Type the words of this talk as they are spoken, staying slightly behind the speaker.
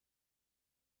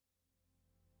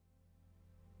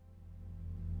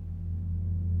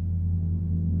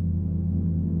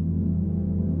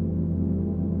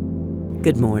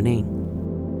Good morning.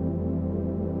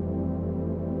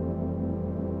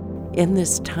 In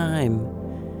this time,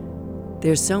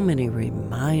 there's so many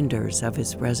reminders of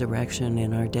His resurrection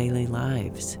in our daily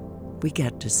lives. We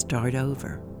get to start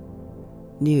over.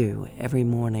 New every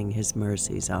morning His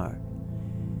mercies are.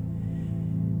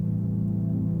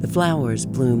 The flowers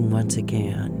bloom once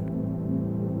again.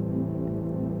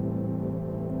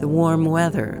 The warm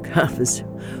weather comes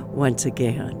once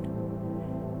again.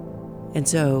 And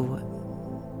so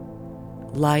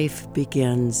life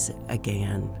begins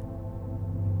again.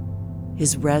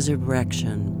 His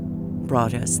resurrection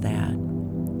brought us that.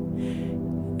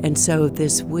 And so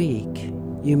this week,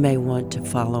 you may want to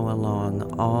follow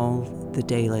along all the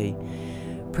daily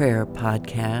prayer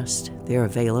podcasts. They're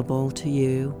available to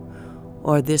you,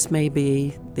 or this may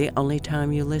be the only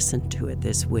time you listen to it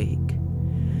this week.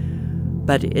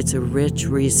 But it's a rich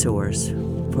resource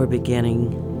for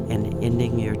beginning and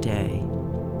ending your day.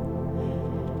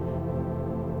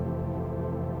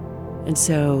 And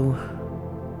so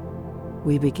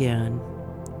we begin.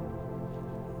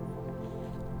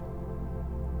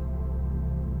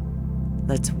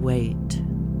 Let's wait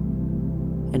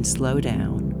and slow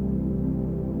down.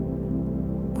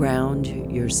 Ground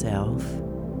yourself.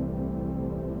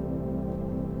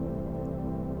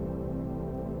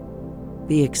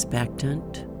 Be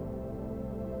expectant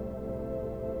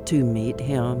to meet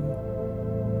Him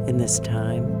in this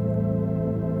time.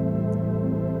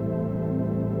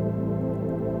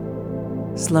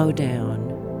 Slow down,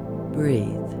 breathe,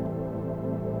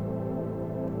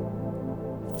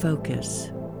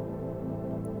 focus.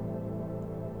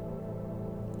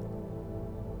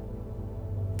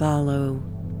 Follow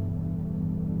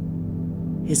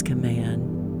His command.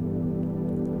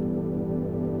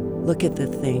 Look at the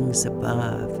things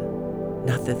above,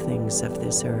 not the things of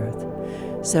this earth.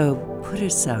 So put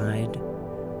aside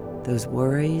those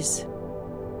worries,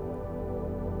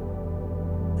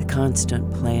 the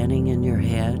constant planning in your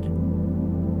head.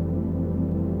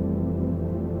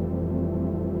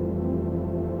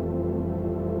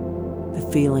 The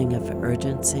feeling of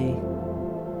urgency.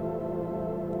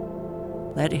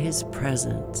 Let His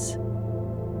presence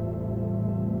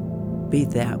be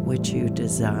that which you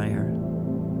desire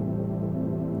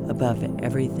above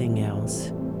everything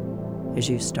else as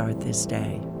you start this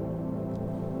day.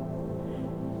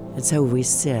 And so we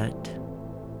sit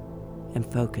and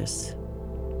focus.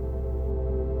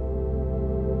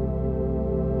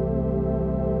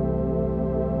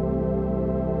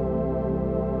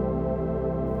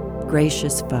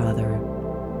 Gracious Father,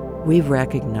 we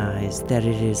recognize that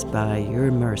it is by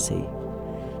your mercy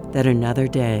that another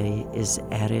day is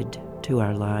added to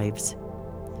our lives.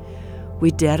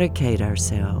 We dedicate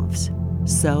ourselves,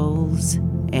 souls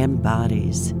and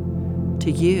bodies, to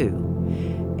you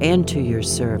and to your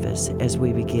service as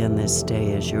we begin this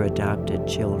day as your adopted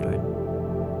children.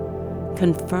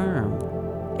 Confirm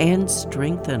and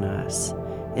strengthen us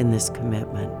in this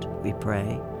commitment, we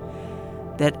pray,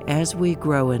 that as we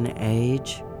grow in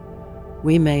age,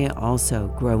 we may also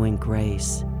grow in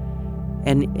grace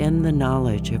and in the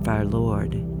knowledge of our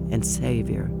Lord and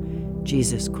Savior,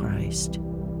 Jesus Christ.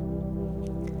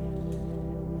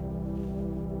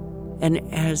 And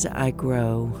as I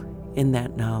grow in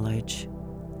that knowledge,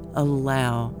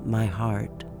 allow my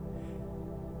heart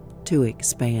to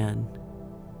expand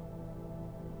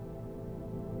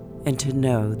and to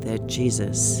know that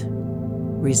Jesus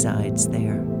resides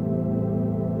there,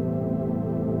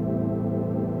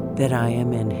 that I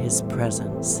am in His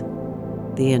presence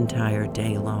the entire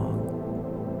day long.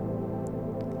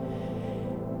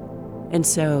 And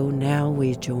so now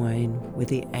we join with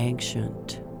the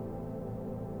ancient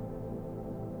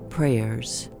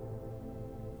prayers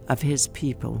of His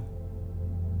people,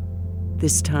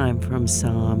 this time from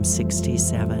Psalm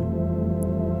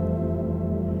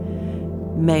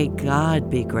 67. May God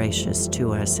be gracious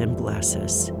to us and bless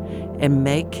us, and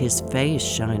make His face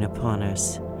shine upon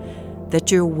us, that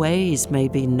your ways may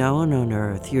be known on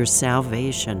earth, your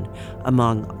salvation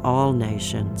among all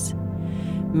nations.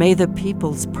 May the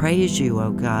peoples praise you,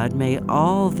 O God. May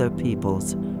all the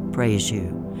peoples praise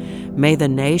you. May the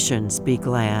nations be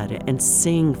glad and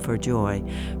sing for joy,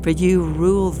 for you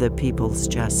rule the peoples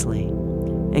justly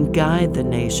and guide the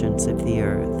nations of the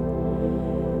earth.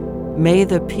 May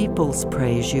the peoples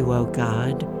praise you, O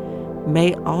God.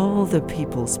 May all the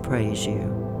peoples praise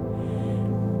you.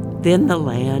 Then the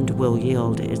land will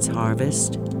yield its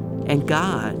harvest, and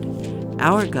God,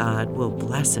 our God, will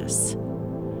bless us.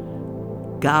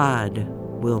 God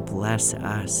will bless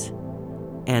us,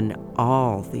 and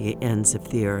all the ends of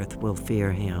the earth will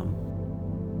fear Him.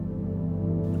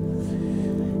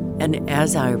 And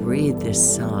as I read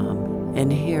this psalm,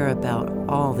 and hear about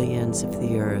all the ends of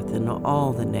the earth and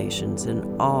all the nations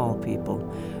and all people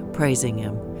praising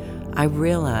Him, I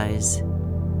realize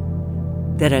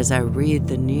that as I read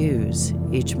the news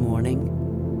each morning,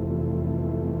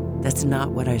 that's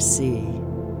not what I see.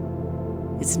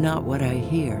 It's not what I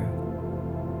hear.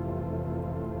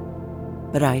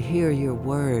 But I hear your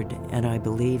word and I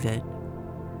believe it.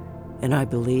 And I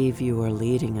believe you are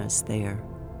leading us there.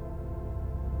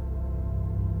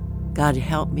 God,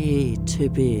 help me to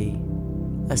be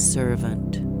a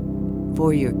servant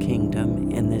for your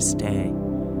kingdom in this day.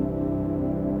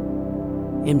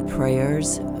 In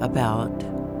prayers about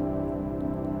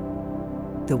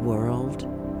the world,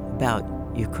 about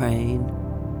Ukraine,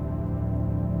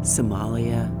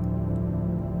 Somalia,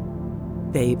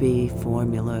 baby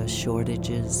formula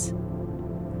shortages,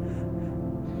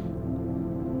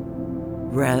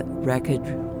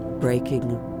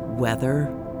 record-breaking weather,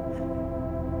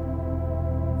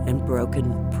 and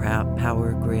broken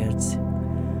power grids.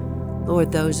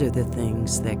 Lord, those are the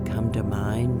things that come to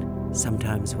mind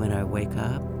sometimes when I wake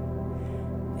up,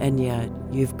 and yet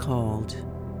you've called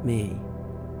me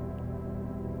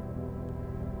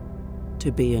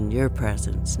to be in your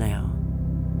presence now,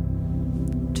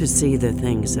 to see the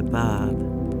things above,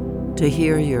 to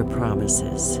hear your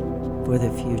promises for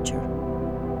the future.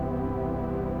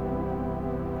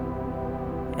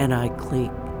 And I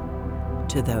cling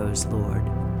to those, Lord,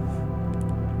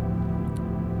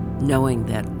 knowing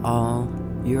that all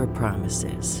your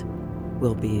promises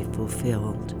will be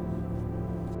fulfilled.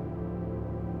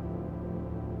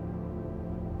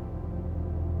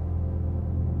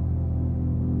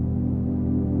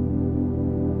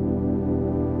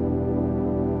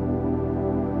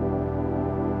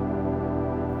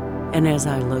 And as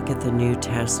I look at the New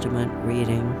Testament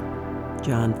reading,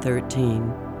 John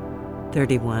 13,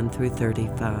 31 through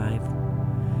 35,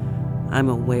 I'm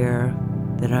aware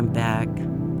that I'm back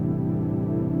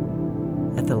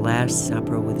at the Last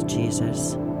Supper with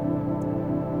Jesus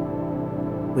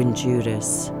when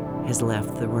Judas has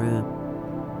left the room.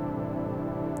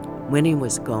 When he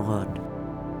was gone,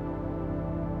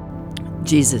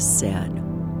 Jesus said,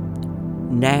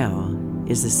 "Now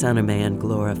is the Son of Man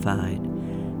glorified,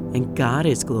 and God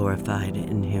is glorified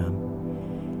in him.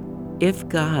 If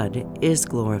God is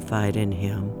glorified in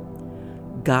him,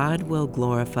 God will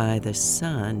glorify the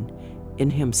Son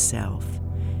in himself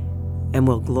and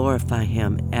will glorify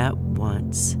him at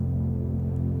once.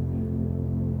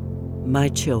 My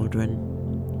children,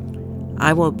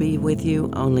 I will be with you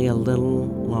only a little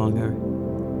longer.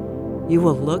 You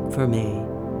will look for me,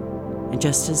 and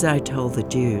just as I told the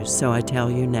Jews, so I tell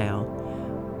you now,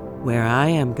 where I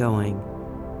am going,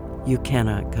 you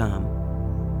cannot come.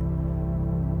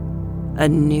 A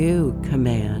new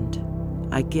command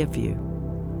I give you.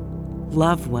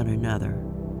 Love one another.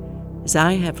 As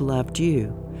I have loved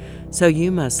you, so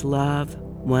you must love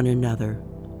one another.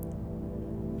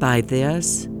 By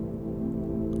this,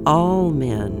 all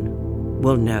men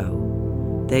will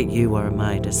know that you are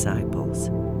my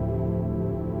disciples,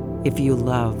 if you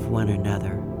love one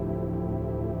another."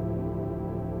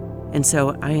 And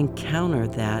so I encounter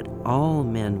that all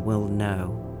men will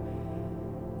know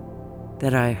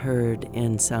that I heard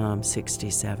in Psalm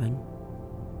 67.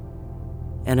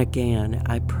 And again,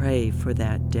 I pray for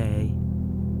that day.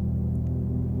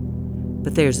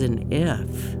 But there's an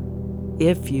if.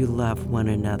 If you love one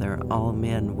another, all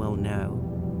men will know.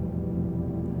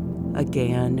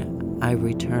 Again, I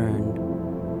return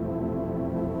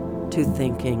to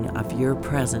thinking of your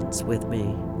presence with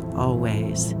me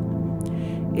always.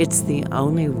 It's the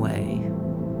only way,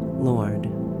 Lord,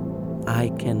 I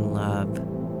can love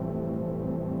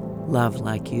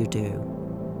like you do.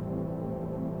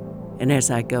 And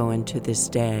as I go into this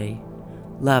day,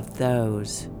 love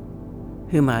those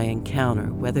whom I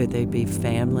encounter, whether they be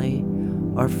family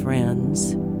or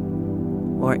friends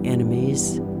or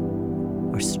enemies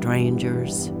or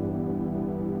strangers.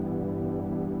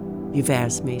 You've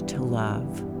asked me to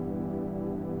love.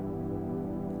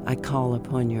 I call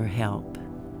upon your help.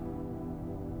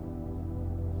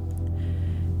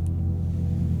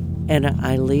 And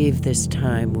I leave this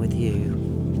time with you,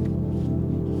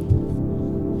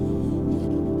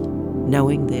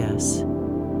 knowing this: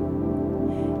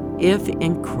 if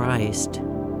in Christ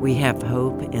we have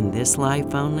hope in this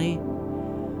life only,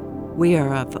 we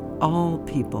are of all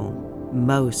people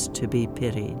most to be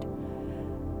pitied.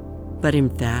 But in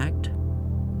fact,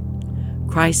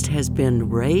 Christ has been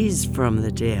raised from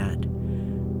the dead,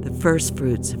 the first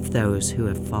fruits of those who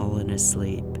have fallen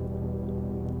asleep.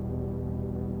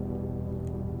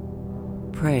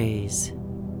 Praise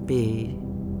be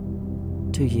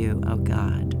to you, O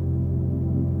God.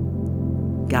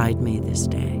 Guide me this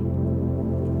day.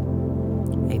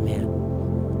 Amen.